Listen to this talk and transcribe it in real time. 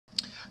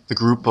The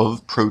group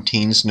of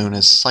proteins known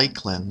as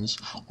cyclins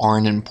are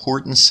an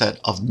important set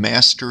of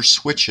master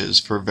switches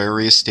for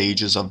various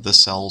stages of the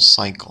cell's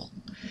cycle.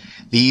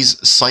 These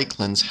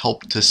cyclins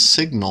help to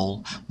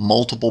signal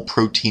multiple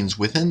proteins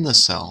within the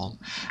cell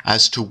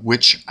as to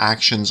which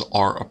actions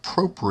are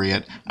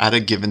appropriate at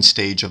a given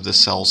stage of the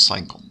cell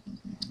cycle.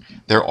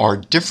 There are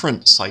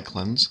different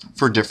cyclins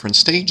for different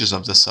stages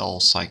of the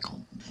cell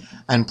cycle,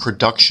 and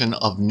production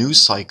of new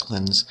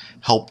cyclins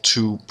help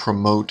to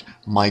promote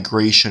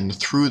migration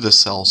through the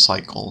cell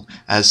cycle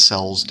as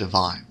cells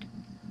divide.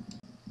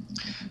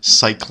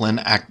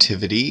 Cyclin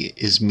activity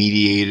is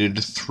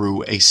mediated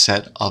through a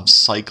set of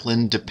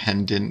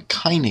cyclin-dependent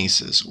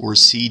kinases, or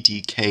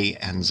CDK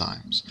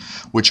enzymes,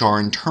 which are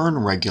in turn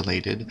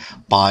regulated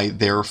by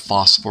their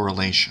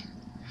phosphorylation.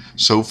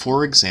 So,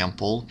 for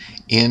example,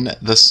 in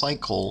the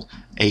cycle,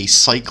 a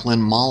cyclin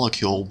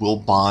molecule will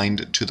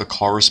bind to the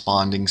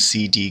corresponding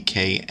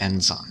CDK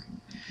enzyme.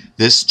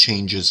 This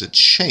changes its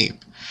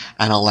shape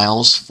and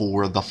allows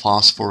for the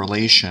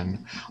phosphorylation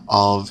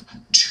of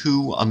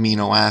two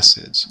amino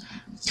acids,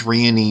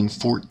 threonine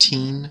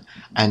 14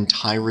 and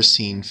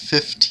tyrosine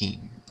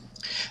 15.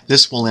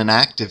 This will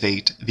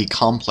inactivate the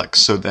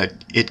complex so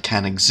that it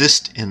can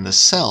exist in the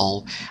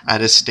cell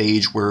at a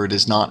stage where it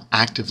is not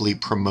actively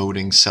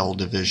promoting cell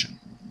division.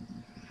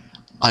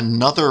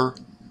 Another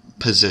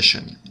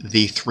position,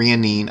 the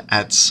threonine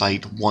at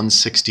site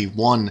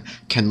 161,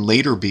 can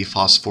later be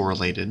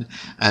phosphorylated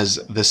as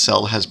the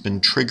cell has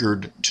been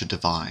triggered to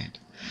divide.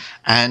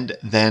 And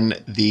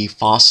then the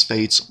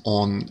phosphates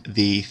on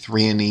the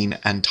threonine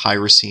and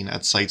tyrosine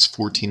at sites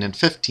 14 and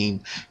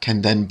 15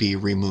 can then be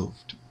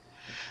removed.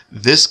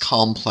 This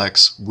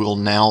complex will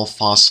now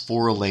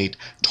phosphorylate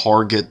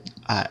target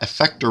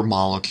effector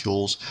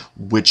molecules,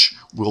 which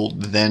will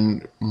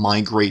then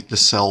migrate the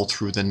cell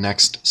through the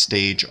next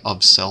stage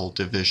of cell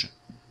division.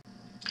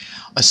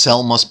 A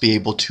cell must be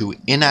able to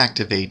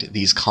inactivate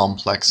these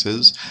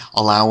complexes,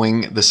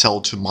 allowing the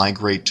cell to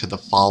migrate to the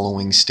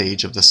following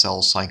stage of the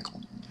cell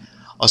cycle.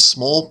 A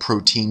small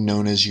protein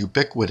known as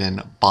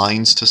ubiquitin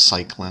binds to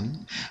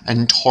cyclin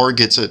and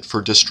targets it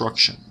for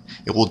destruction.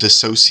 It will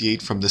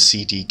dissociate from the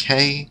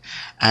CDK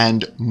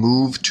and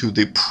move to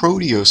the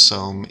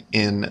proteasome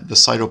in the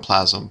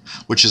cytoplasm,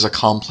 which is a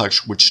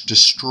complex which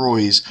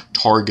destroys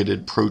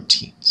targeted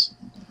proteins.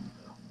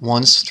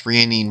 Once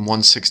threonine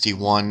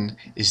 161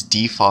 is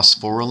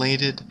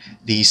dephosphorylated,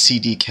 the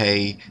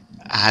CDK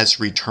has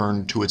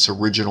returned to its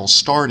original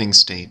starting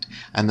state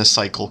and the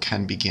cycle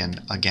can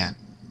begin again.